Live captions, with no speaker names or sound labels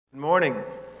Good morning.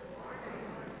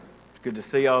 It's good to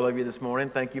see all of you this morning.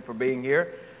 Thank you for being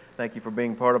here. Thank you for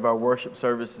being part of our worship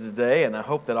services today. And I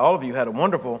hope that all of you had a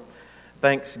wonderful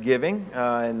Thanksgiving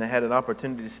and had an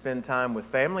opportunity to spend time with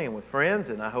family and with friends.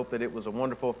 And I hope that it was a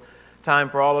wonderful time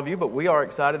for all of you. But we are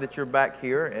excited that you're back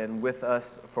here and with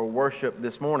us for worship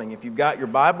this morning. If you've got your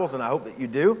Bibles, and I hope that you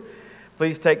do,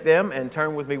 please take them and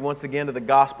turn with me once again to the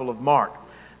Gospel of Mark.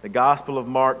 The Gospel of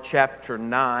Mark chapter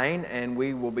 9, and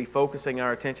we will be focusing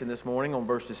our attention this morning on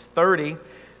verses 30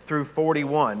 through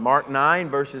 41. Mark 9,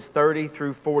 verses 30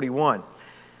 through 41.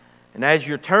 And as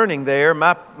you're turning there,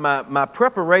 my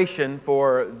preparation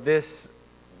for this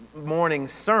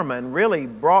morning's sermon really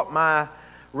brought my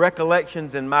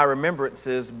recollections and my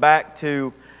remembrances back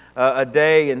to a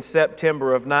day in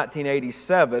September of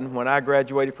 1987 when I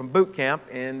graduated from boot camp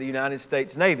in the United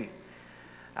States Navy.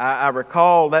 I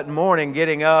recall that morning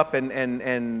getting up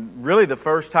and really the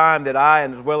first time that I,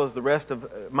 and as well as the rest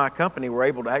of my company, were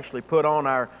able to actually put on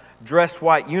our dress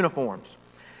white uniforms.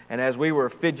 And as we were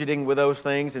fidgeting with those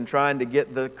things and trying to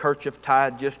get the kerchief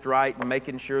tied just right and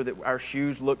making sure that our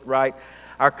shoes looked right,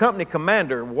 our company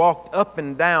commander walked up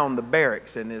and down the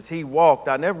barracks. And as he walked,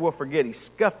 I never will forget, he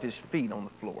scuffed his feet on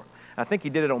the floor. I think he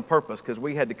did it on purpose because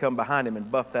we had to come behind him and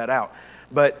buff that out.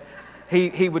 But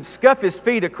He would scuff his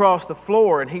feet across the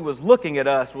floor, and he was looking at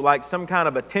us with like some kind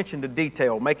of attention to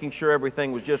detail, making sure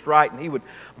everything was just right. And he would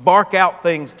bark out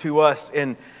things to us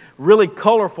in really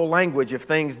colorful language if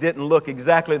things didn't look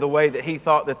exactly the way that he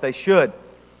thought that they should.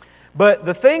 But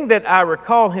the thing that I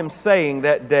recall him saying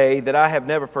that day that I have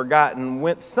never forgotten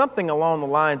went something along the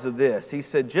lines of this. He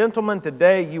said, "Gentlemen,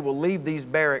 today you will leave these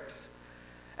barracks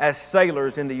as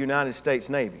sailors in the United States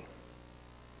Navy."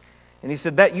 And he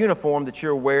said, "That uniform that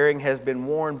you're wearing has been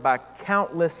worn by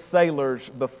countless sailors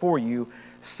before you,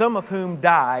 some of whom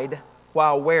died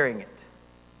while wearing it.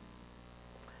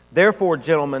 Therefore,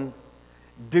 gentlemen,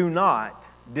 do not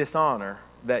dishonor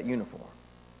that uniform.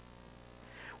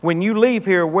 When you leave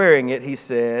here wearing it," he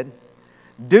said,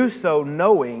 "do so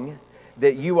knowing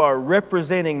that you are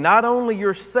representing not only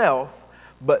yourself,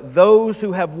 but those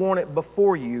who have worn it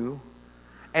before you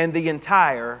and the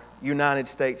entire United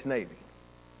States Navy."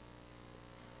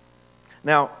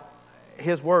 Now,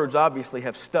 his words obviously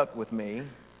have stuck with me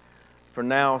for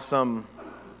now some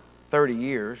 30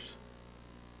 years.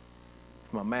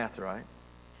 If my math's right.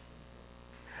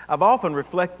 I've often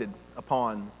reflected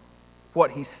upon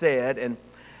what he said,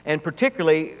 and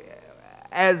particularly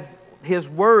as his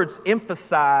words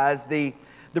emphasize the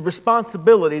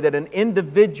responsibility that an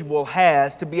individual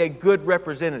has to be a good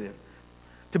representative,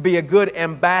 to be a good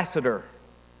ambassador.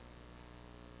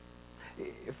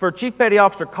 For Chief Petty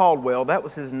Officer Caldwell, that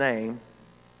was his name,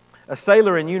 a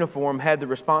sailor in uniform had the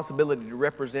responsibility to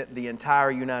represent the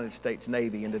entire United States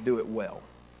Navy and to do it well.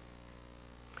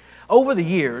 Over the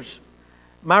years,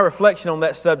 my reflection on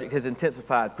that subject has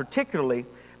intensified, particularly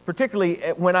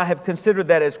when I have considered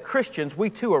that as Christians, we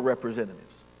too are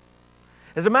representatives.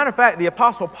 As a matter of fact, the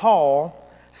Apostle Paul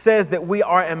says that we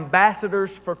are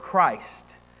ambassadors for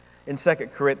Christ in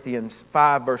 2 Corinthians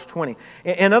 5, verse 20.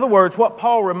 In other words, what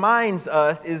Paul reminds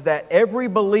us is that every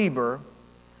believer,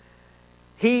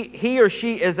 he or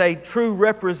she is a true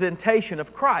representation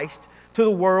of Christ to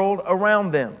the world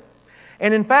around them.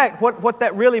 And in fact, what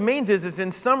that really means is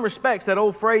in some respects, that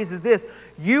old phrase is this: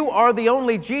 you are the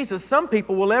only Jesus some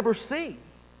people will ever see.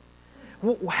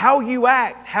 How you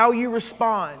act, how you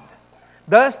respond,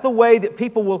 that's the way that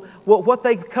people will, what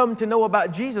they come to know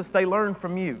about Jesus, they learn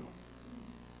from you.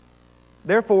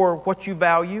 Therefore, what you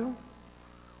value,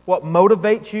 what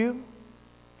motivates you,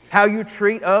 how you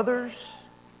treat others,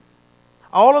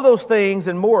 all of those things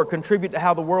and more contribute to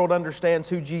how the world understands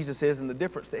who Jesus is and the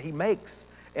difference that He makes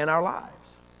in our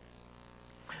lives.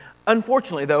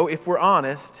 Unfortunately, though, if we're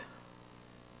honest,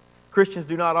 Christians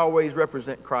do not always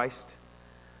represent Christ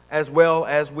as well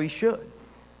as we should.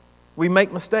 We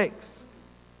make mistakes.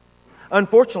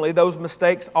 Unfortunately, those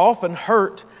mistakes often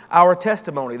hurt our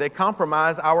testimony. They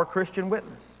compromise our Christian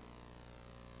witness.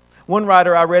 One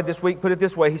writer I read this week put it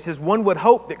this way. He says, "One would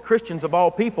hope that Christians of all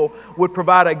people would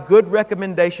provide a good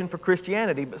recommendation for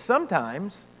Christianity, but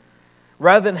sometimes,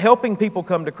 rather than helping people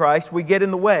come to Christ, we get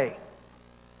in the way.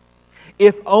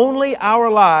 If only our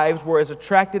lives were as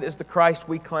attractive as the Christ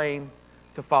we claim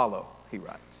to follow," he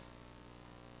writes.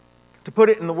 To put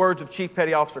it in the words of Chief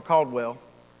Petty Officer Caldwell,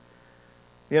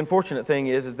 the unfortunate thing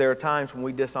is there are times when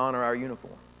we dishonor our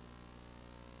uniform.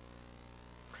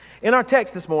 In our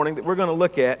text this morning that we're going to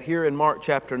look at here in Mark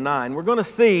chapter 9, we're going to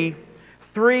see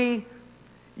 3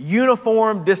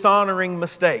 uniform dishonoring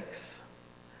mistakes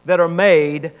that are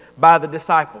made by the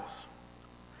disciples.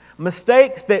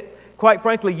 Mistakes that, quite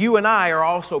frankly, you and I are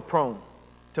also prone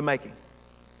to making.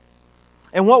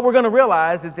 And what we're going to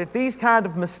realize is that these kind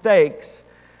of mistakes,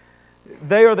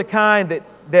 they are the kind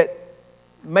that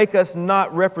make us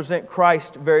not represent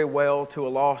Christ very well to a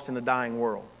lost and a dying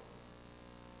world.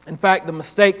 In fact, the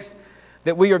mistakes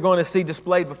that we are going to see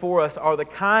displayed before us are the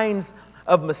kinds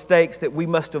of mistakes that we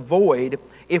must avoid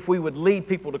if we would lead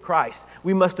people to Christ.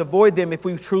 We must avoid them if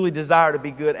we truly desire to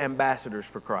be good ambassadors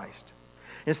for Christ.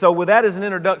 And so with that as an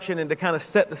introduction and to kind of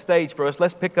set the stage for us,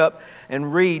 let's pick up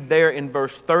and read there in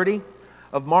verse 30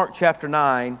 of Mark chapter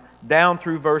 9 down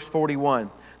through verse 41.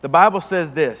 The Bible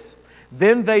says this,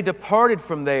 "Then they departed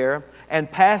from there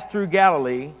and passed through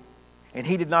Galilee, and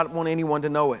he did not want anyone to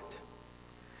know it.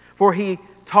 For he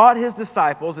taught his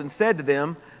disciples and said to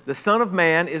them, 'The Son of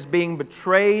Man is being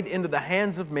betrayed into the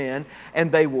hands of men,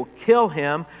 and they will kill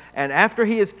him, and after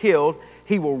he is killed,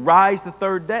 he will rise the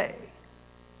third day.'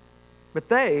 But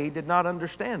they did not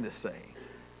understand this saying,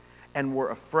 and were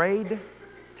afraid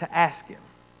to ask him.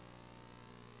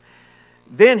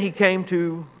 Then he came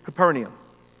to Capernaum,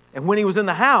 and when he was in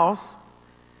the house,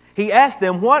 he asked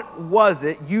them, 'What was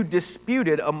it you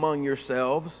disputed among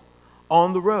yourselves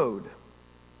on the road?'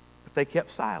 But they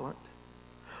kept silent.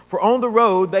 For on the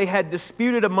road they had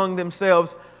disputed among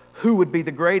themselves who would be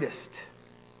the greatest.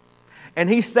 And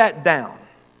he sat down,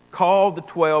 called the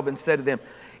 12, and said to them,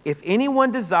 'If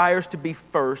anyone desires to be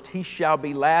first, he shall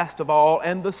be last of all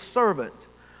and the servant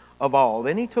of all.'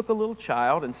 Then he took a little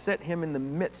child and set him in the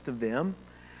midst of them.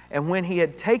 And when he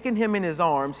had taken him in his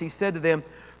arms, he said to them,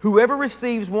 'Whoever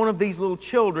receives one of these little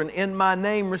children in my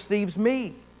name receives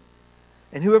me.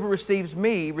 And whoever receives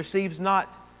me receives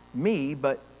not me,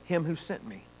 but him who sent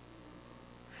me.'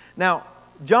 Now,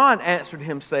 John answered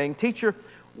him, saying, 'Teacher,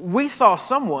 we saw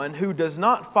someone who does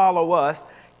not follow us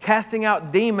casting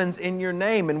out demons in your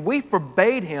name, and we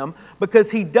forbade him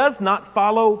because he does not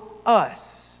follow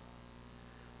us.'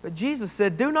 But Jesus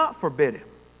said, 'Do not forbid him.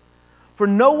 For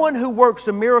no one who works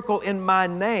a miracle in my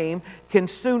name can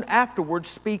soon afterwards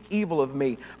speak evil of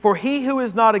me. For he who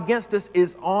is not against us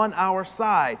is on our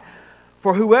side.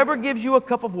 For whoever gives you a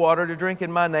cup of water to drink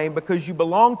in my name because you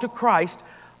belong to Christ,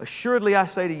 assuredly I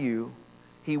say to you,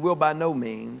 he will by no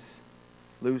means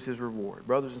lose his reward.'"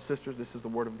 Brothers and sisters, this is the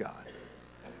word of God.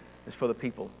 It's for the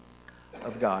people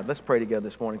of God. Let's pray together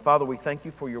this morning. Father, we thank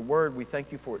you for your word. We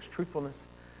thank you for its truthfulness.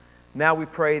 Now we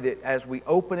pray that as we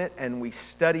open it and we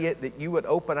study it, that you would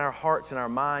open our hearts and our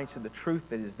minds to the truth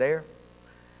that is there.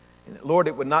 And that, Lord,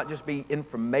 it would not just be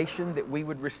information that we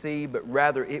would receive, but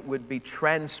rather it would be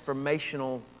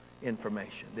transformational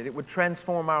information, that it would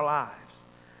transform our lives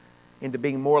into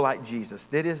being more like Jesus.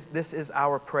 This is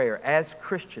our prayer as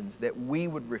Christians, that we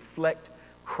would reflect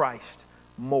Christ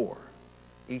more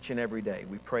each and every day.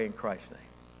 We pray in Christ's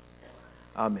name.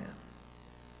 Amen.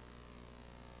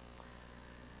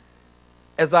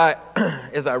 As I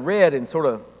read and sort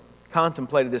of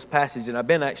contemplated this passage, and I've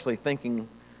been actually thinking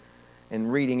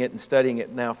and reading it and studying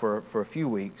it now for a few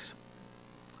weeks,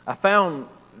 I found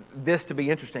this to be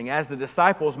interesting. As the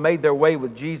disciples made their way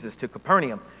with Jesus to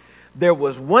Capernaum, there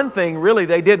was one thing really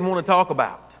they didn't want to talk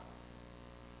about.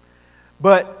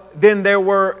 But then there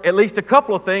were at least a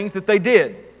couple of things that they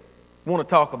did want to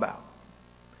talk about.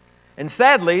 And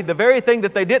sadly, the very thing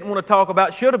that they didn't want to talk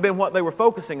about should have been what they were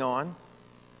focusing on.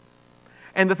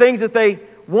 And the things that they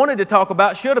wanted to talk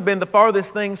about should have been the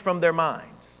farthest things from their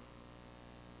minds.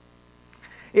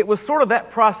 It was sort of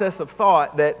that process of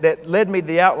thought that led me to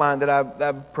the outline that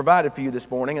I've provided for you this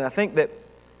morning. And I think that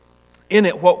in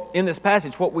this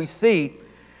passage, what we see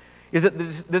is that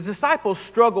the disciples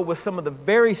struggle with some of the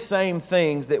very same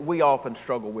things that we often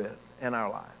struggle with in our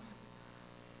lives.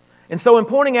 And so in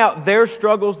pointing out their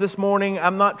struggles this morning,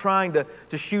 I'm not trying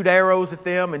to shoot arrows at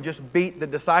them and just beat the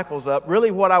disciples up.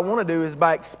 Really what I want to do is,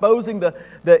 by exposing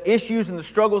the issues and the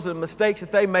struggles and the mistakes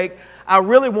that they make, I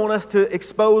really want us to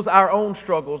expose our own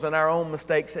struggles and our own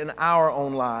mistakes in our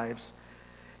own lives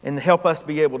and help us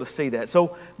be able to see that.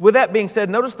 So with that being said,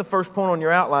 notice the first point on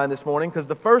your outline this morning, because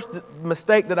the first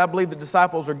mistake that I believe the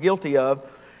disciples are guilty of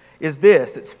is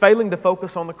this. It's failing to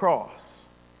focus on the cross.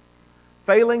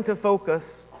 Failing to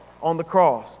focus on the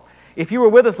cross. If you were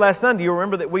with us last Sunday, you'll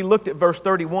remember that we looked at verse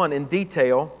 31 in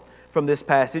detail from this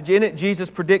passage. In it, Jesus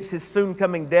predicts his soon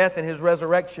coming death and his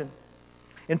resurrection.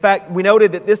 In fact, we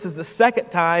noted that this is the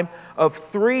second time of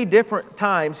 3 different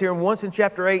times, here once in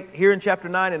chapter 8, here in chapter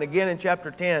 9, and again in chapter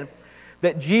 10,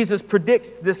 that Jesus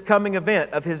predicts this coming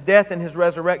event of his death and his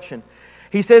resurrection.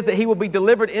 He says that he will be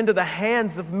delivered into the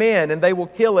hands of men and they will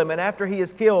kill him, and after he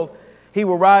is killed, he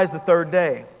will rise the third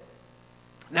day.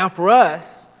 Now for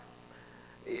us,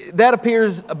 That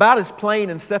appears about as plain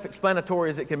and self-explanatory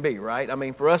as it can be, right? I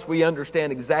mean, for us, we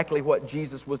understand exactly what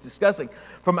Jesus was discussing.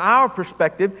 From our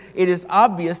perspective, it is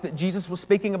obvious that Jesus was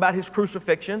speaking about His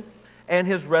crucifixion and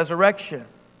His resurrection.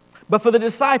 But for the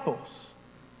disciples,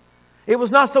 it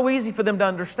was not so easy for them to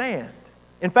understand.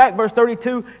 In fact, verse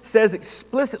 32 says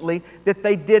explicitly that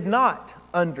they did not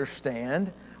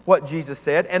understand what Jesus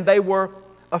said, and they were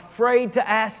afraid to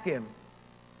ask Him.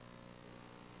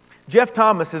 Jeff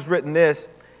Thomas has written this.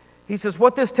 He says,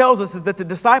 what this tells us is that the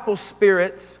disciples'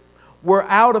 spirits were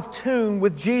out of tune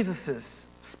with Jesus'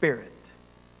 spirit.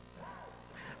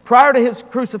 Prior to His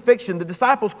crucifixion, the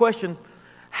disciples questioned,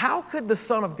 how could the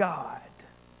Son of God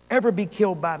ever be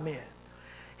killed by men?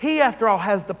 He, after all,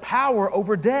 has the power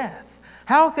over death.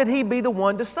 How could He be the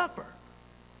one to suffer?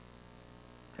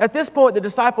 At this point, the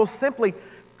disciples simply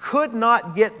could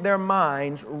not get their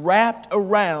minds wrapped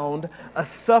around a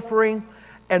suffering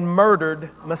and murdered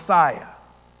Messiah.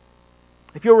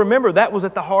 If you'll remember, that was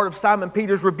at the heart of Simon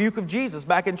Peter's rebuke of Jesus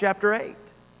back in chapter 8.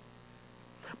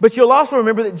 But you'll also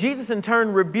remember that Jesus in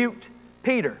turn rebuked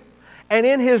Peter. And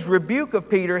in His rebuke of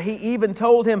Peter, He even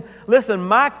told him, listen,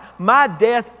 my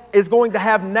death is going to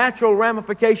have natural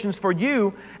ramifications for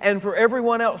you and for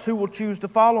everyone else who will choose to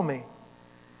follow me.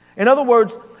 In other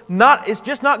words, it's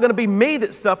just not going to be me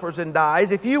that suffers and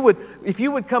dies. If you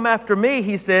would come after me,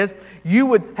 He says, you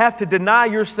would have to deny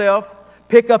yourself,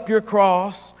 pick up your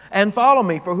cross, and follow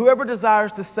me. For whoever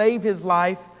desires to save his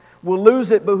life will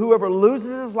lose it, but whoever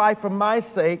loses his life for my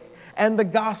sake and the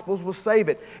gospel's will save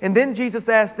it. And then Jesus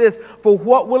asked this, for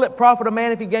what will it profit a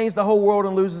man if he gains the whole world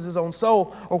and loses his own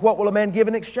soul? Or what will a man give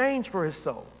in exchange for his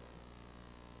soul?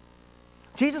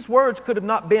 Jesus' words could have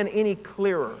not been any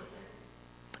clearer.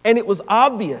 And it was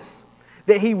obvious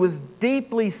that He was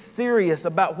deeply serious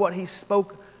about what He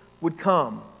spoke would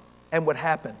come and would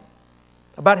happen,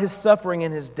 about His suffering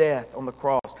and His death on the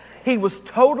cross. He was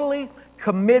totally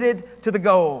committed to the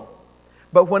goal.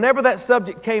 But whenever that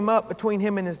subject came up between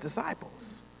Him and His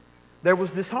disciples, there was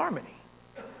disharmony.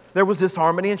 There was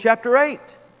disharmony in chapter 8.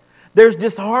 There's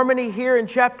disharmony here in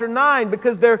chapter 9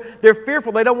 because they're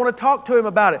fearful. They don't want to talk to Him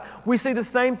about it. We see the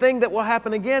same thing that will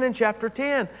happen again in chapter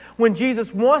 10. When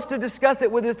Jesus wants to discuss it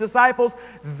with His disciples,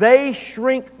 they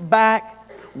shrink back,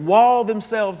 wall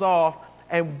themselves off,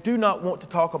 and do not want to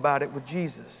talk about it with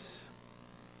Jesus.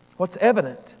 What's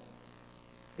evident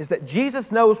is that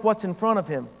Jesus knows what's in front of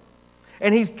Him,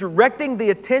 and He's directing the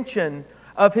attention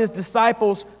of His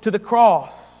disciples to the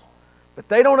cross. But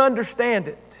they don't understand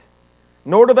it.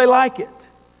 Nor do they like it.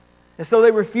 And so they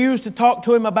refuse to talk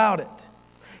to Him about it.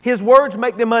 His words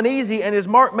make them uneasy, and His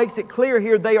mark makes it clear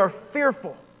here they are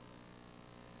fearful.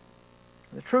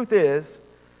 The truth is,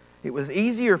 it was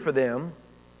easier for them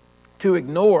to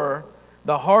ignore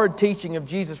the hard teaching of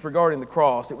Jesus regarding the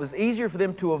cross. It was easier for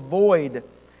them to avoid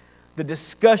the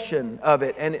discussion of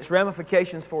it and its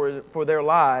ramifications for their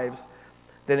lives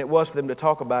than it was for them to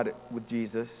talk about it with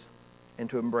Jesus and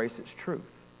to embrace its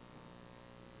truth.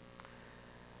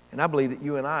 And I believe that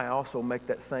you and I also make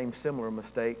that same similar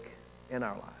mistake in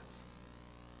our lives.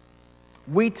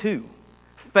 We too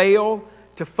fail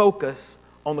to focus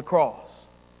on the cross.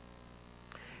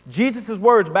 Jesus'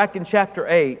 words back in chapter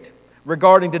 8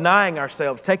 regarding denying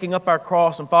ourselves, taking up our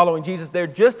cross and following Jesus, they're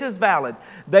just as valid.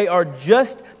 They are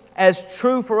just as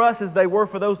true for us as they were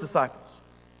for those disciples.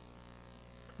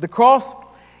 The cross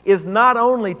is not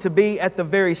only to be at the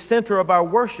very center of our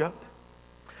worship,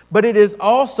 but it is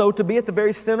also to be at the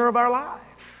very center of our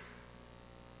lives.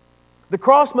 The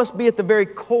cross must be at the very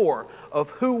core of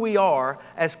who we are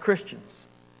as Christians.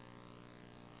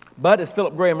 But as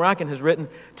Philip Graham Ryken has written,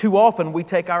 too often we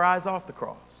take our eyes off the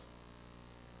cross.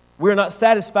 We're not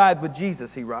satisfied with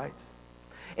Jesus, he writes.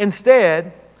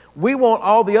 Instead, we want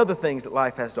all the other things that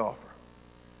life has to offer.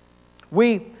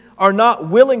 We are not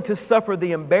willing to suffer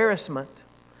the embarrassment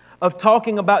of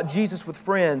talking about Jesus with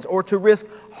friends, or to risk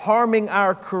harming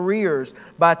our careers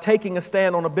by taking a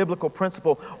stand on a biblical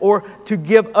principle, or to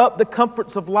give up the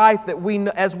comforts of life that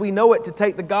as we know it, to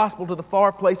take the gospel to the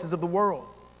far places of the world.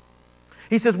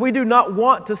 He says we do not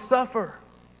want to suffer,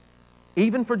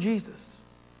 even for Jesus.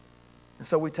 And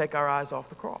so we take our eyes off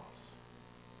the cross.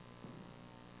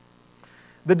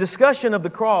 The discussion of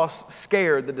the cross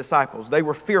scared the disciples. They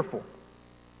were fearful.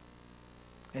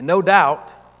 And no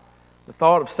doubt, the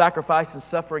thought of sacrifice and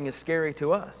suffering is scary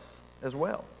to us as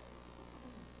well.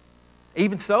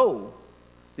 Even so,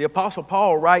 the Apostle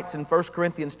Paul writes in 1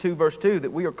 Corinthians 2 verse 2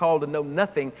 that we are called to know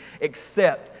nothing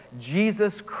except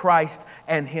Jesus Christ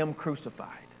and Him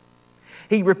crucified.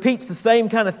 He repeats the same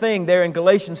kind of thing there in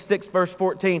Galatians 6 verse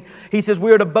 14. He says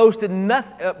we are to boast in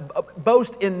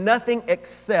nothing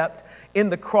except in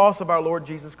the cross of our Lord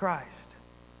Jesus Christ.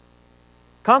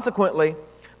 Consequently,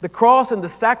 the cross and the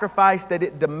sacrifice that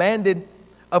it demanded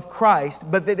of Christ,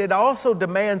 but that it also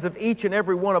demands of each and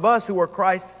every one of us who are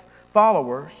Christ's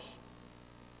followers,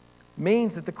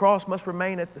 means that the cross must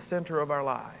remain at the center of our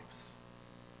lives,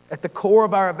 at the core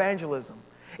of our evangelism.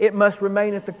 It must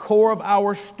remain at the core of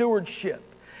our stewardship.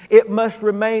 It must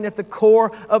remain at the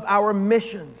core of our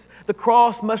missions. The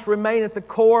cross must remain at the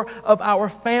core of our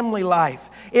family life.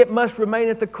 It must remain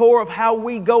at the core of how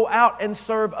we go out and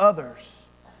serve others.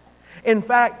 In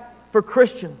fact, for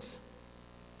Christians,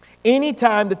 any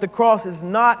time that the cross is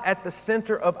not at the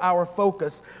center of our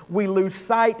focus, we lose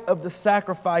sight of the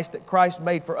sacrifice that Christ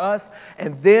made for us,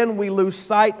 and then we lose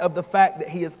sight of the fact that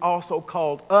He has also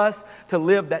called us to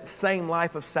live that same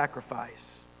life of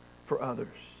sacrifice for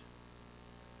others.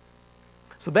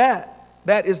 So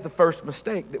that is the first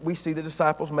mistake that we see the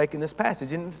disciples make in this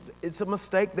passage, and it's a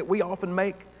mistake that we often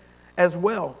make as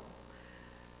well.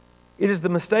 It is the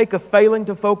mistake of failing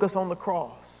to focus on the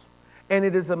cross. And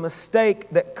it is a mistake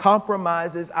that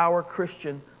compromises our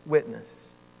Christian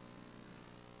witness.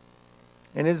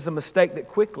 And it is a mistake that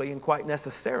quickly and quite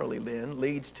necessarily then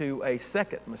leads to a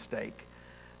second mistake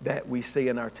that we see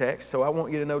in our text. So I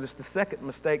want you to notice the second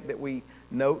mistake that we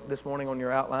note this morning on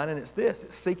your outline, and it's this: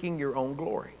 it's seeking your own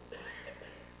glory.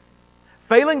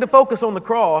 Failing to focus on the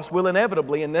cross will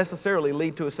inevitably and necessarily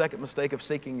lead to a second mistake of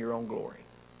seeking your own glory.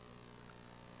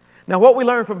 Now, what we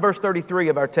learn from verse 33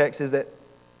 of our text is that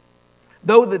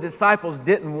though the disciples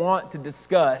didn't want to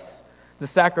discuss the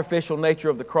sacrificial nature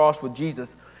of the cross with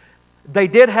Jesus, they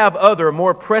did have other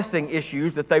more pressing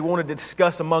issues that they wanted to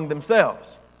discuss among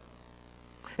themselves.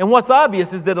 And what's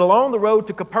obvious is that along the road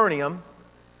to Capernaum,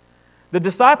 the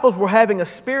disciples were having a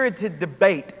spirited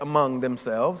debate among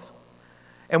themselves.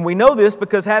 And we know this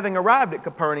because having arrived at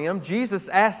Capernaum, Jesus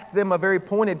asked them a very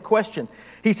pointed question.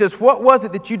 He says, "What was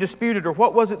it that you disputed, or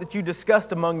what was it that you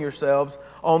discussed among yourselves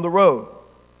on the road?"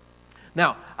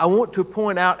 Now, I want to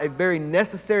point out a very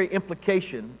necessary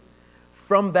implication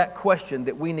from that question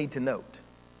that we need to note.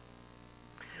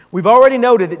 We've already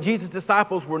noted that Jesus'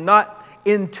 disciples were not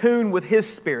in tune with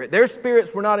His Spirit. Their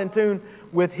spirits were not in tune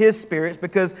with His spirits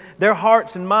because their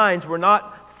hearts and minds were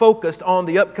not focused on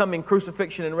the upcoming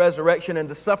crucifixion and resurrection and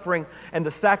the suffering and the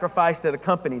sacrifice that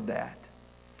accompanied that.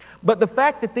 But the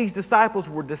fact that these disciples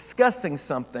were discussing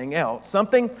something else,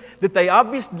 something that they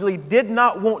obviously did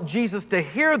not want Jesus to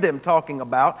hear them talking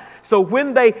about, so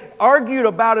when they argued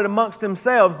about it amongst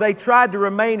themselves, they tried to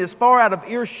remain as far out of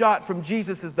earshot from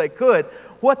Jesus as they could.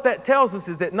 What that tells us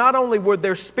is that not only were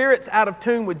their spirits out of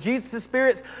tune with Jesus'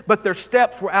 spirits, but their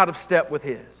steps were out of step with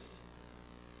His.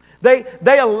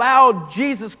 They allowed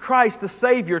Jesus Christ, the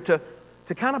Savior, to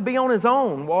kind of be on His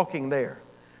own walking there,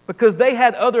 because they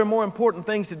had other more important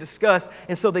things to discuss,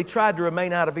 and so they tried to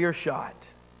remain out of earshot.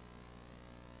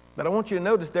 But I want you to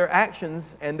notice their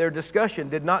actions and their discussion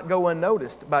did not go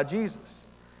unnoticed by Jesus.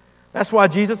 That's why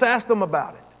Jesus asked them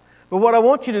about it. But what I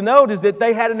want you to note is that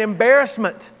they had an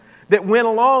embarrassment that went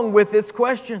along with this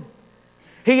question.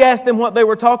 He asked them what they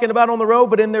were talking about on the road,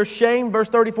 but in their shame, verse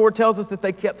 34 tells us that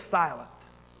they kept silent.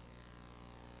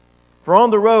 For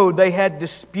on the road they had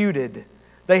disputed.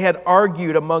 They had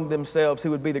argued among themselves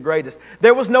who would be the greatest.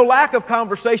 There was no lack of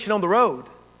conversation on the road.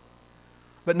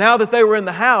 But now that they were in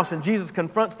the house and Jesus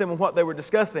confronts them with what they were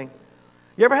discussing,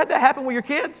 you ever had that happen with your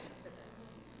kids?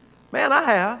 Man, I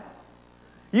have.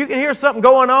 You can hear something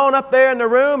going on up there in the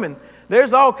room, and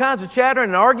there's all kinds of chatter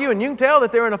and arguing, and you can tell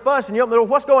that they're in a fuss, and you open the door,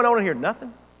 what's going on in here?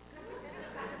 Nothing.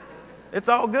 It's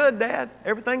all good, Dad.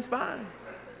 Everything's fine.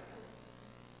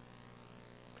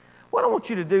 What I want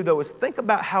you to do, though, is think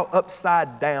about how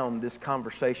upside down this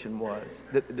conversation was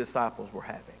that the disciples were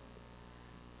having.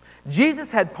 Jesus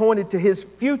had pointed to His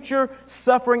future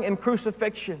suffering and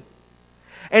crucifixion.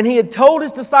 And He had told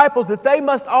His disciples that they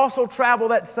must also travel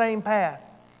that same path.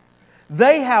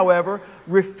 They, however,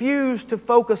 refused to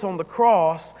focus on the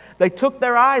cross. They took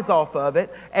their eyes off of it,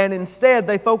 and instead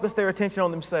they focused their attention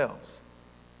on themselves,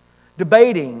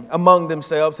 debating among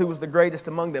themselves who was the greatest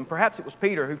among them. Perhaps it was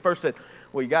Peter who first said,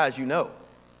 well, you guys, you know,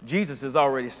 Jesus has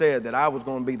already said that I was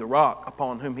going to be the rock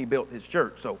upon whom He built His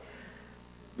church. So,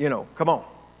 come on.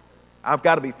 I've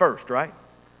got to be first, right?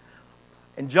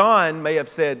 And John may have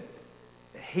said,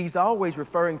 He's always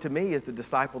referring to me as the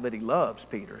disciple that He loves,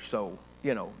 Peter. So,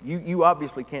 you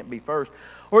obviously can't be first.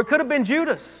 Or it could have been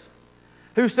Judas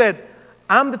who said,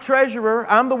 I'm the treasurer.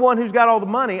 I'm the one who's got all the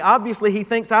money. Obviously, he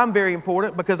thinks I'm very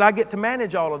important because I get to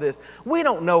manage all of this. We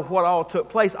don't know what all took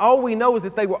place. All we know is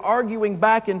that they were arguing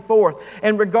back and forth.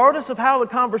 And regardless of how the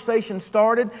conversation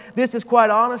started, this is quite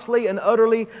honestly and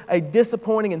utterly a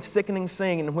disappointing and sickening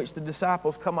scene in which the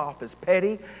disciples come off as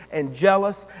petty and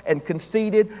jealous and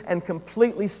conceited and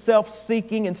completely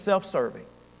self-seeking and self-serving.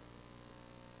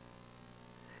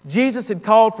 Jesus had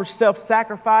called for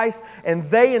self-sacrifice, and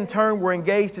they in turn were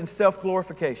engaged in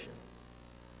self-glorification.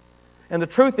 And the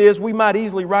truth is, we might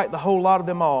easily write the whole lot of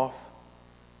them off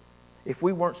if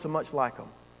we weren't so much like them.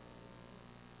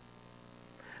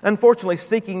 Unfortunately,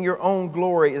 seeking your own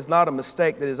glory is not a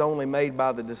mistake that is only made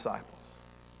by the disciples.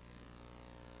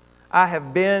 I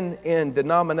have been in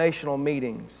denominational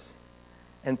meetings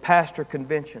and pastor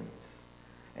conventions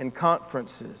and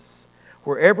conferences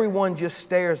where everyone just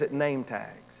stares at name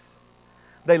tags.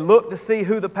 They look to see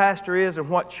who the pastor is and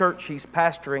what church he's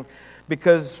pastoring,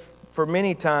 because for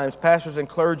many times, pastors and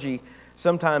clergy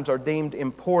sometimes are deemed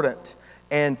important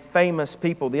and famous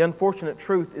people. The unfortunate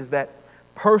truth is that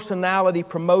personality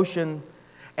promotion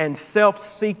and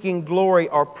self-seeking glory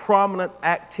are prominent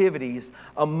activities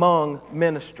among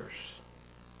ministers.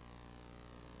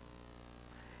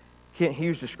 Kent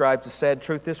Hughes describes the sad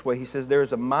truth this way. He says, there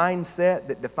is a mindset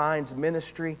that defines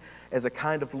ministry as a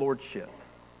kind of lordship.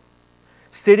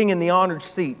 Sitting in the honored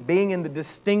seat, being in the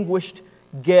distinguished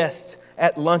guest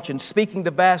at luncheon, speaking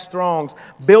to vast throngs,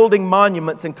 building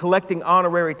monuments and collecting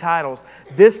honorary titles.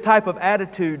 This type of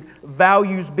attitude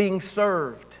values being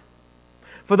served.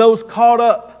 For those caught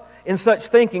up in such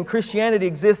thinking, Christianity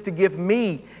exists to give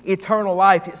me eternal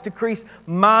life. It's to increase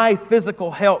my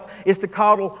physical health. It's to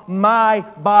coddle my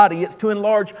body. It's to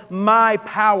enlarge my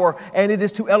power. And it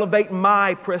is to elevate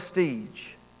my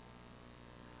prestige.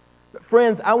 But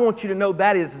friends, I want you to know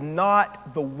that is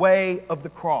not the way of the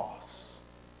cross.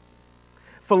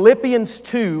 Philippians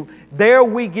 2, there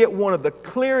we get one of the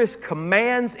clearest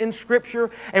commands in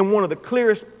Scripture and one of the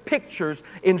clearest pictures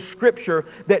in Scripture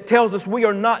that tells us we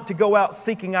are not to go out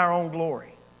seeking our own glory.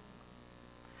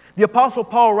 The Apostle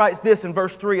Paul writes this in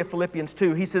verse 3 of Philippians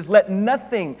 2. He says, let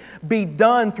nothing be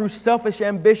done through selfish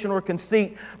ambition or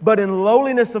conceit, but in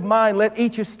lowliness of mind let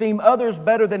each esteem others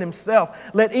better than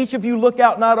himself. Let each of you look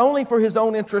out not only for his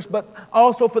own interest, but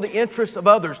also for the interests of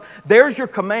others. There's your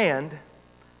command.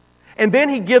 And then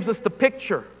he gives us the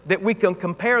picture that we can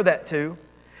compare that to.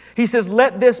 He says,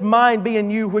 let this mind be in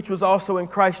you, which was also in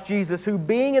Christ Jesus, who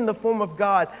being in the form of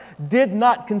God, did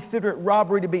not consider it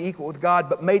robbery to be equal with God,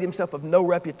 but made himself of no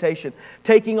reputation,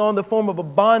 taking on the form of a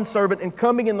bondservant and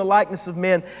coming in the likeness of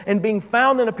men, and being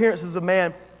found in appearance as a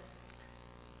man,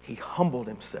 he humbled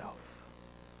himself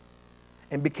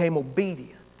and became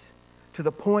obedient to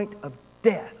the point of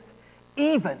death,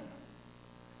 even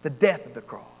the death of the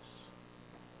cross.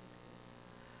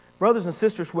 Brothers and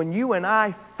sisters, when you and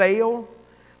I fail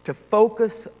to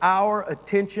focus our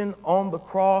attention on the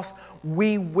cross,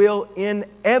 we will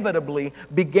inevitably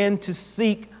begin to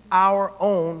seek our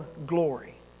own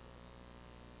glory.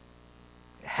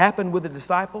 It happened with the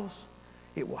disciples.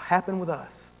 It will happen with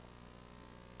us.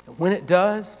 And when it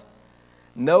does,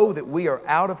 know that we are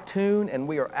out of tune and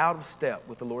we are out of step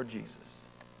with the Lord Jesus.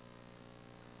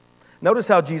 Notice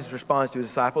how Jesus responds to his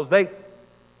disciples.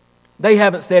 They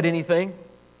haven't said anything.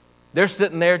 They're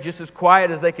sitting there just as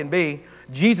quiet as they can be.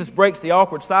 Jesus breaks the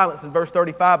awkward silence in verse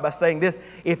 35 by saying this,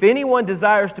 if anyone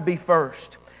desires to be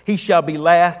first, he shall be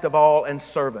last of all and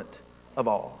servant of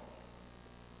all.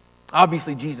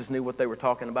 Obviously, Jesus knew what they were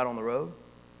talking about on the road.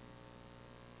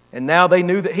 And now they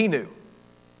knew that he knew.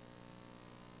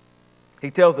 He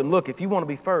tells them, look, if you want to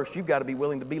be first, you've got to be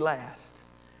willing to be last.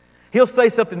 He'll say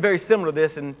something very similar to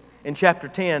this in chapter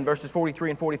 10, verses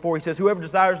 43 and 44, he says, whoever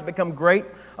desires to become great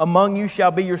among you shall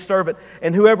be your servant,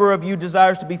 and whoever of you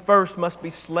desires to be first must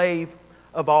be slave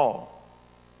of all.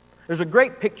 There's a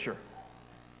great picture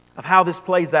of how this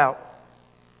plays out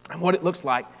and what it looks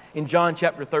like in John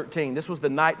chapter 13. This was the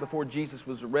night before Jesus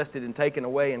was arrested and taken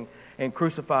away and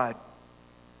crucified.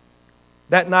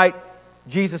 That night,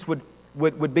 Jesus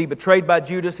would be betrayed by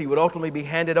Judas. He would ultimately be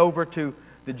handed over to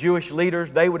the Jewish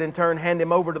leaders. They would in turn hand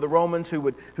him over to the Romans who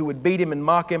would beat him and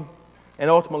mock him and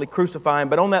ultimately crucify him.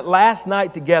 But on that last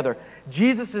night together,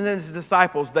 Jesus and his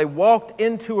disciples, they walked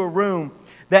into a room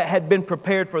that had been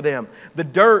prepared for them. The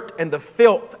dirt and the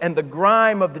filth and the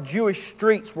grime of the Jewish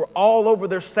streets were all over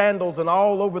their sandals and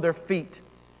all over their feet.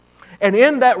 And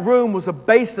in that room was a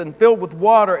basin filled with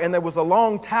water, and there was a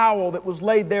long towel that was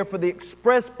laid there for the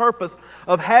express purpose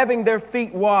of having their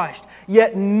feet washed.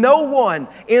 Yet no one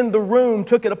in the room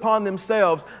took it upon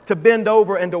themselves to bend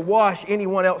over and to wash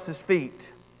anyone else's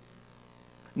feet.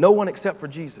 No one except for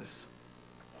Jesus.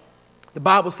 The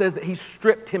Bible says that he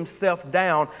stripped himself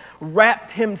down,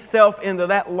 wrapped himself into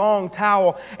that long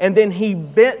towel, and then he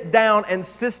bent down and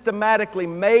systematically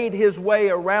made his way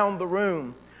around the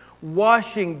room,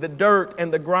 washing the dirt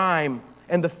and the grime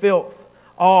and the filth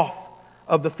off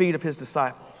of the feet of his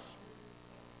disciples.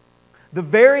 The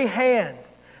very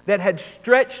hands that had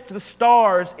stretched the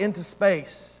stars into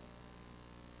space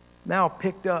now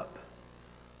picked up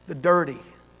the dirty,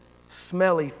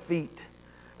 smelly feet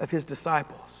of his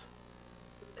disciples,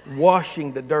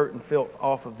 washing the dirt and filth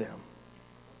off of them.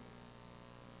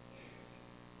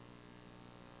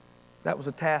 That was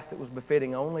a task that was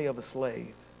befitting only of a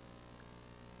slave.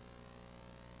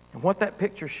 And what that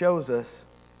picture shows us,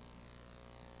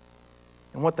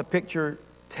 and what the picture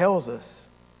tells us,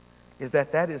 is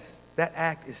that that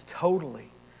act is totally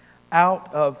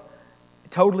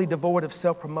devoid of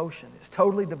self-promotion. It's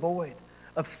totally devoid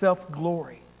of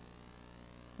self-glory.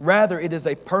 Rather, it is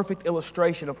a perfect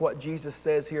illustration of what Jesus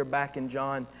says here back in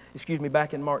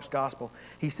Mark's Gospel.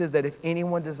 He says that if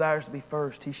anyone desires to be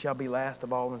first, he shall be last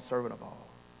of all and servant of all.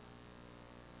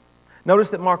 Notice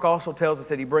that Mark also tells us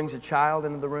that he brings a child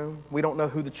into the room. We don't know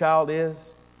who the child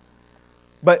is.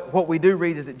 But what we do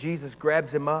read is that Jesus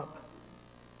grabs him up,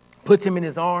 puts him in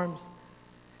his arms.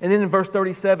 And then in verse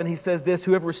 37, he says this,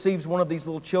 "Whoever receives one of these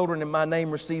little children in my name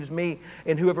receives me,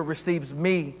 and whoever receives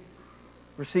me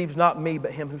receives not me,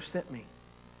 but him who sent me."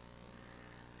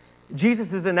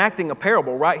 Jesus is enacting a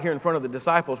parable right here in front of the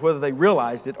disciples, whether they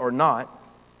realized it or not.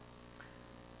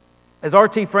 As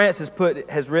R.T. France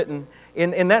has written,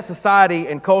 in that society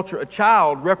and culture, a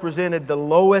child represented the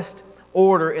lowest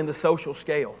order in the social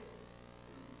scale.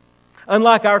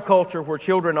 Unlike our culture, where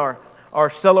children are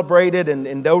celebrated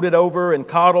and doted over and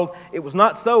coddled, it was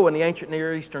not so in the ancient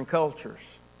Near Eastern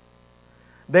cultures.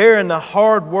 There in the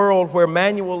hard world where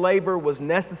manual labor was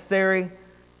necessary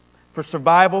for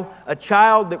survival, a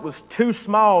child that was too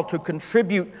small to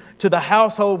contribute to the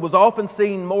household was often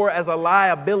seen more as a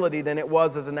liability than it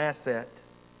was as an asset.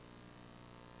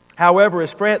 However,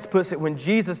 as France puts it, when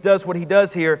Jesus does what he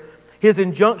does here, his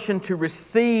injunction to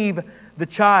receive the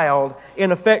child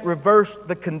in effect reversed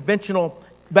the conventional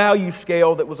value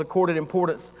scale that was accorded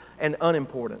importance and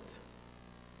unimportant.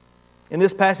 In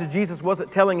this passage, Jesus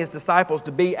wasn't telling his disciples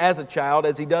to be as a child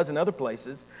as he does in other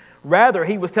places. Rather,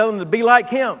 he was telling them to be like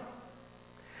him.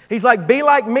 He's like, be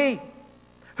like me,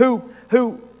 who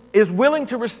is willing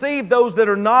to receive those that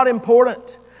are not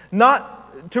important,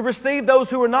 not to receive those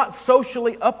who are not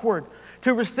socially upward,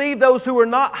 to receive those who are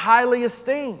not highly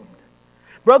esteemed.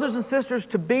 Brothers and sisters,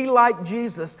 to be like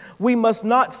Jesus, we must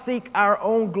not seek our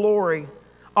own glory,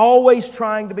 always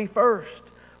trying to be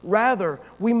first. Rather,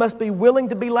 we must be willing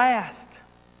to be last,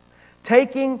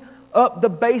 taking up the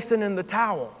basin and the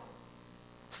towel,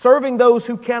 serving those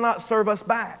who cannot serve us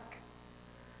back.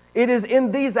 It is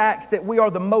in these acts that we are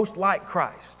the most like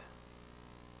Christ.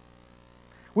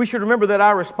 We should remember that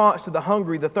our response to the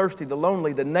hungry, the thirsty, the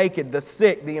lonely, the naked, the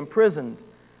sick, the imprisoned,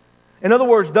 in other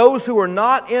words, those who are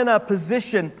not in a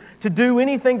position to do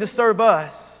anything to serve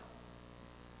us,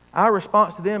 our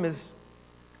response to them is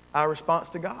our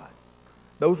response to God.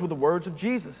 Those were the words of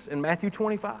Jesus in Matthew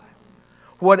 25.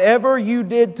 Whatever you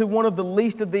did to one of the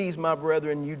least of these, my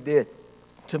brethren, you did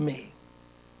to me.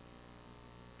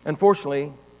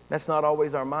 Unfortunately, that's not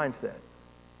always our mindset.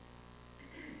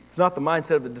 It's not the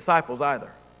mindset of the disciples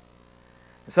either.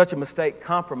 And such a mistake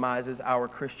compromises our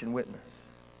Christian witness.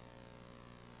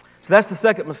 So that's the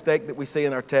second mistake that we see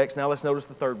in our text. Now let's notice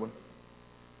the third one.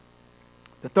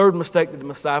 The third mistake that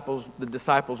the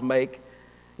disciples make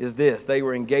is this: they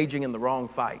were engaging in the wrong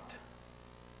fight.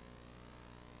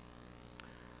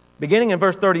 Beginning in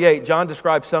verse 38, John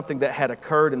describes something that had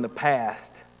occurred in the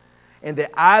past, and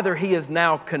that either he is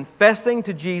now confessing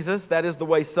to Jesus, that is the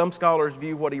way some scholars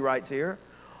view what he writes here,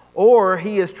 or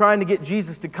he is trying to get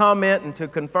Jesus to comment and to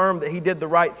confirm that he did the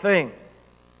right thing.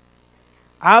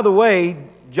 Either way,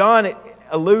 John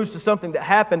alludes to something that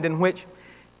happened in which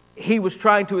he was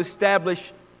trying to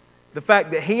establish the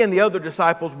fact that he and the other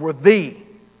disciples were the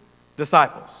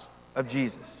disciples of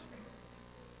Jesus.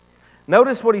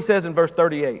 Notice what he says in verse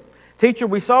 38. "Teacher,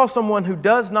 we saw someone who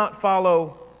does not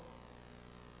follow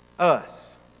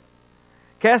us,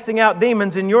 casting out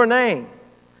demons in your name,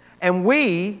 and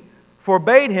we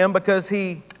forbade him because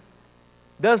he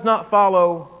does not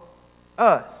follow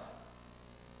us."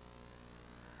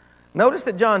 Notice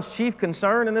that John's chief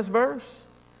concern in this verse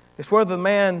is whether the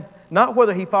man, not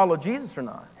whether he followed Jesus or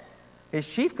not.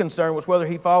 His chief concern was whether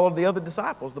he followed the other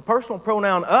disciples. The personal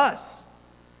pronoun us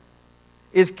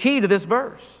is key to this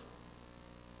verse.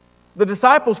 The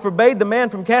disciples forbade the man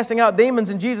from casting out demons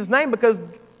in Jesus' name because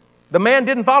the man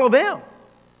didn't follow them.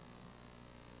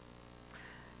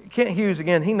 Kent Hughes,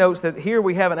 again, he notes that here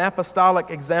we have an apostolic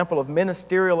example of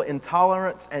ministerial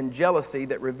intolerance and jealousy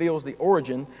that reveals the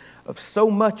origin of so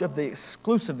much of the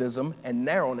exclusivism and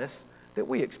narrowness that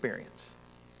we experience.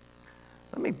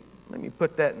 Let me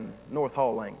put that in North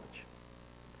Hall language.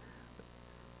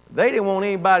 They didn't want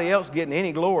anybody else getting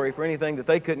any glory for anything that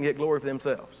they couldn't get glory for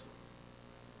themselves.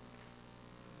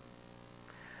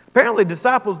 Apparently,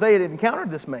 disciples, they had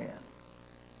encountered this man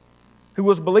who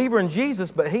was a believer in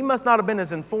Jesus, but he must not have been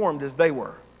as informed as they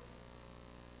were.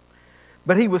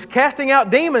 But he was casting out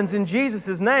demons in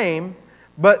Jesus' name,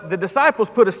 but the disciples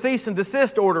put a cease and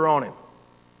desist order on him.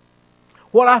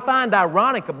 What I find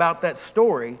ironic about that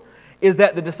story is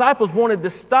that the disciples wanted to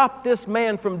stop this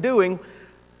man from doing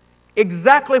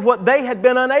exactly what they had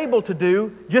been unable to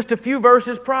do just a few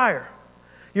verses prior.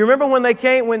 You remember when they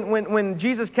came, when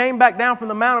Jesus came back down from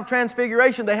the Mount of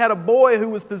Transfiguration, they had a boy who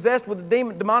was possessed with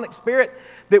a demonic spirit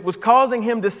that was causing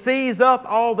him to seize up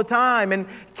all the time and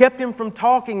kept him from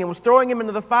talking and was throwing him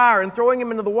into the fire and throwing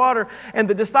him into the water. And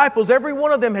the disciples, every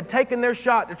one of them had taken their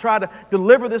shot to try to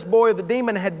deliver this boy of the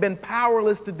demon and had been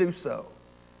powerless to do so.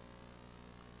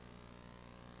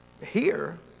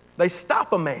 Here, they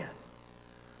stop a man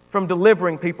from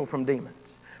delivering people from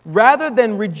demons. Rather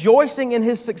than rejoicing in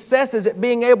his successes at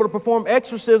being able to perform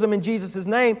exorcism in Jesus'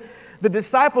 name, the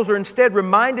disciples are instead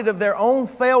reminded of their own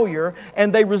failure,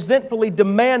 and they resentfully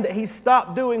demand that he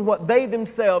stop doing what they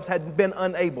themselves had been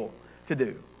unable to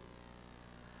do.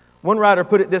 One writer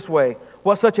put it this way: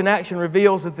 what such an action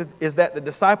reveals is that the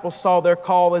disciples saw their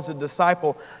call as a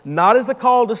disciple not as a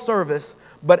call to service,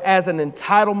 but as an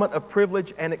entitlement of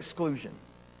privilege and exclusion.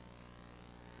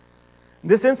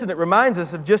 This incident reminds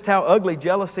us of just how ugly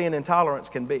jealousy and intolerance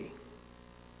can be.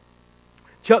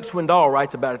 Chuck Swindoll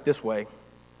writes about it this way.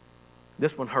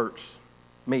 This one hurts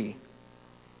me.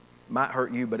 Might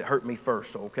hurt you, but it hurt me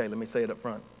first. So, okay, let me say it up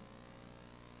front.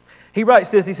 He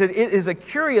writes this, he said, "It is a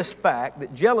curious fact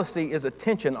that jealousy is a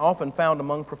tension often found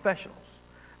among professionals,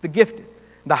 the gifted,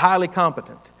 the highly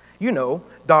competent. You know,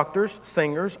 doctors,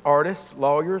 singers, artists,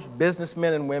 lawyers,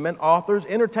 businessmen and women, authors,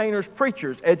 entertainers,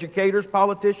 preachers, educators,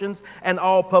 politicians, and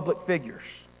all public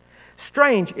figures.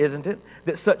 Strange, isn't it,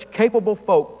 that such capable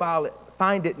folk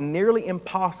find it nearly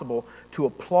impossible to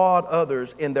applaud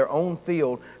others in their own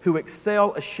field who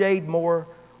excel a shade more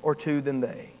or two than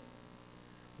they.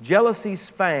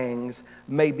 Jealousy's fangs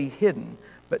may be hidden,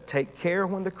 but take care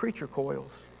when the creature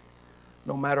coils,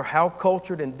 no matter how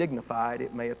cultured and dignified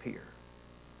it may appear."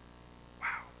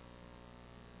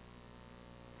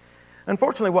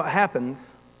 Unfortunately, what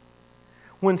happens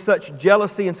when such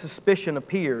jealousy and suspicion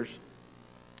appears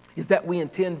is that we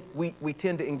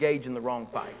tend to engage in the wrong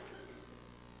fight.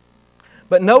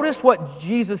 But notice what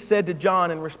Jesus said to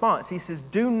John in response. He says,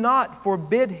 "Do not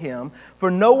forbid him, for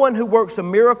no one who works a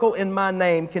miracle in my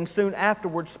name can soon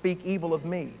afterwards speak evil of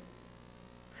me.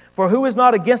 For who is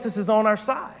not against us is on our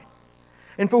side.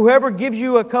 And for whoever gives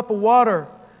you a cup of water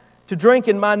to drink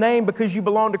in my name because you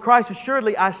belong to Christ,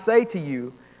 assuredly I say to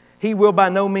you, he will by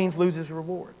no means lose his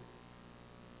reward."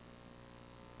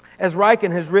 As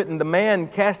Ryken has written, the man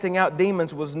casting out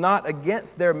demons was not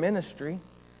against their ministry,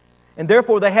 and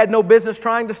therefore they had no business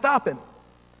trying to stop him.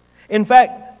 In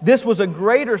fact, this was a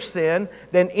greater sin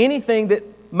than anything that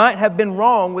might have been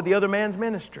wrong with the other man's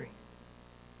ministry.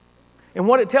 And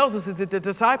what it tells us is that the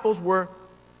disciples were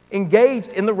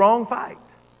engaged in the wrong fight.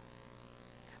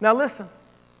 Now listen,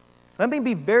 let me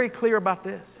be very clear about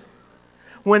this.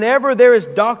 Whenever there is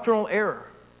doctrinal error,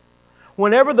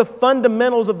 whenever the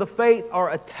fundamentals of the faith are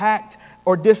attacked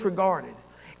or disregarded,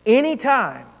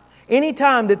 anytime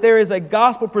that there is a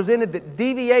gospel presented that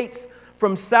deviates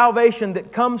from salvation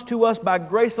that comes to us by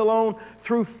grace alone,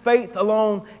 through faith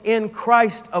alone, in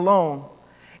Christ alone,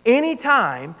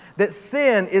 anytime that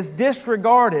sin is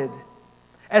disregarded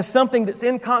as something that's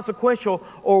inconsequential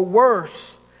or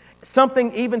worse,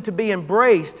 something even to be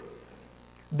embraced,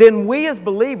 then we as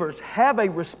believers have a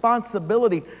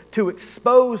responsibility to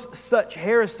expose such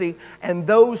heresy and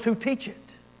those who teach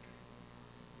it.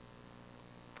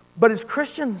 But as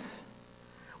Christians,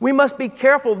 we must be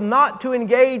careful not to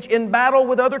engage in battle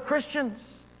with other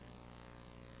Christians.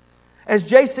 As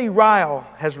J.C. Ryle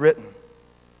has written,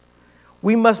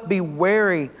 we must be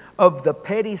wary of the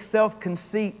petty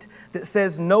self-conceit that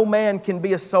says no man can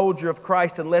be a soldier of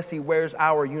Christ unless he wears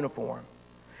our uniform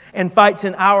and fights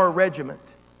in our regiment.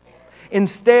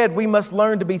 Instead, we must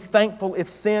learn to be thankful if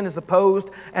sin is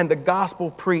opposed and the gospel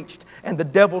preached and the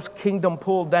devil's kingdom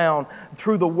pulled down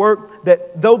through the work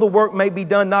that, though the work may be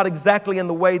done not exactly in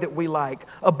the way that we like.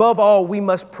 Above all, we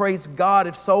must praise God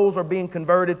if souls are being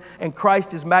converted and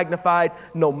Christ is magnified,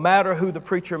 no matter who the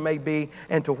preacher may be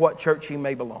and to what church he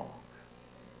may belong.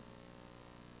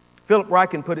 Philip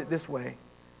Ryken put it this way.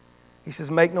 He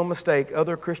says, make no mistake,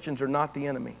 other Christians are not the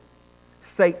enemy.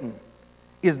 Satan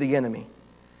is the enemy.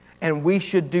 And we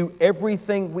should do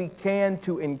everything we can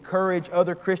to encourage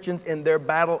other Christians in their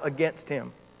battle against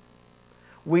him.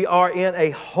 We are in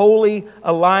a holy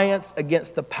alliance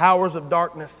against the powers of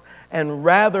darkness. And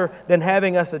rather than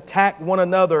having us attack one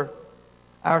another,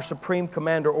 our Supreme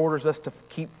Commander orders us to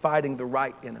keep fighting the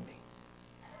right enemy.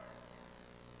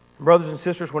 Brothers and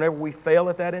sisters, whenever we fail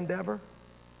at that endeavor,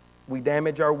 we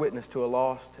damage our witness to a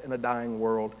lost and a dying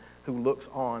world who looks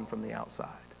on from the outside.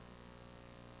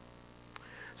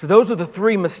 So those are the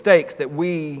three mistakes that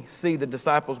we see the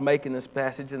disciples make in this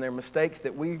passage, and they're mistakes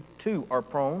that we too are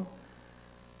prone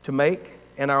to make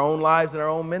in our own lives and our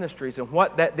own ministries. And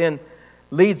what that then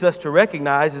leads us to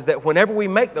recognize is that whenever we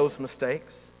make those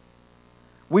mistakes,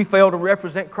 we fail to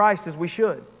represent Christ as we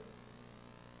should.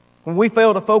 When we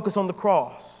fail to focus on the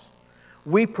cross,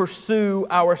 we pursue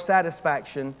our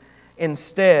satisfaction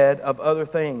instead of other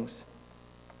things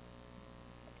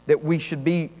that we should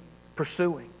be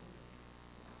pursuing.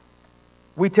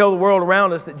 We tell the world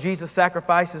around us that Jesus'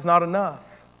 sacrifice is not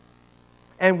enough.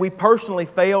 And we personally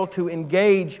fail to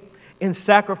engage in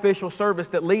sacrificial service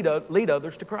that lead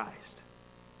others to Christ.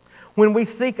 When we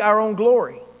seek our own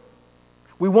glory,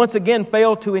 we once again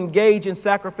fail to engage in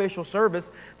sacrificial service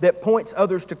that points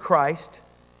others to Christ.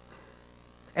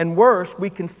 And worse, we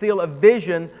conceal a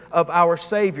vision of our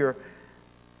Savior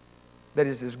that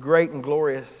is as great and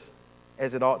glorious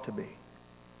as it ought to be.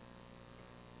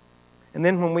 And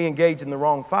then when we engage in the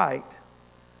wrong fight,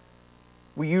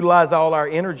 we utilize all our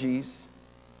energies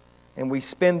and we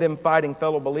spend them fighting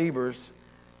fellow believers,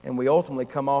 and we ultimately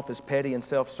come off as petty and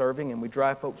self-serving, and we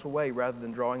drive folks away rather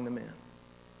than drawing them in.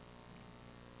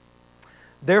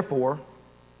 Therefore,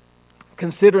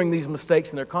 considering these mistakes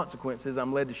and their consequences,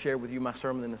 I'm led to share with you my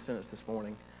sermon in a sentence this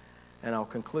morning, and I'll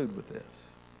conclude with this.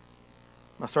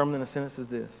 My sermon in a sentence is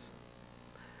this: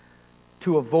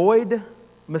 to avoid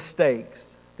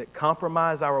mistakes that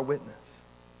compromise our witness,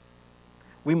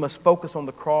 we must focus on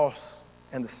the cross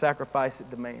and the sacrifice it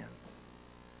demands.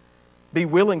 Be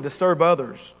willing to serve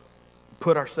others,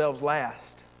 put ourselves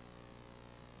last,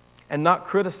 and not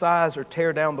criticize or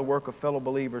tear down the work of fellow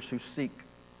believers who seek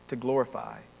to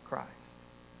glorify Christ.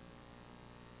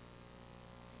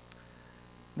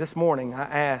 This morning, I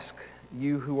ask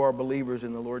you who are believers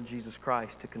in the Lord Jesus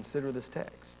Christ to consider this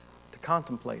text, to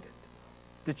contemplate it,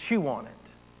 to chew on it,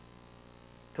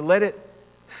 to let it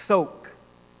soak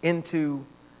into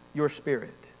your spirit.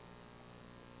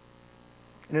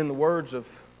 And in the words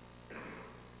of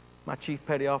my Chief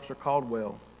Petty Officer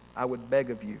Caldwell, I would beg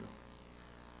of you,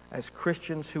 as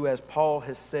Christians who, as Paul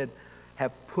has said,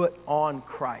 have put on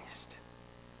Christ,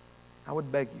 I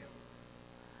would beg you,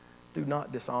 do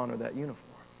not dishonor that uniform.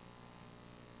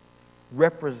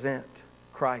 Represent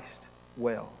Christ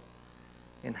well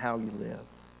in how you live.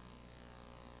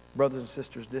 Brothers and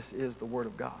sisters, this is the Word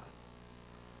of God,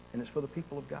 and it's for the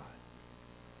people of God.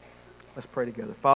 Let's pray together. Father,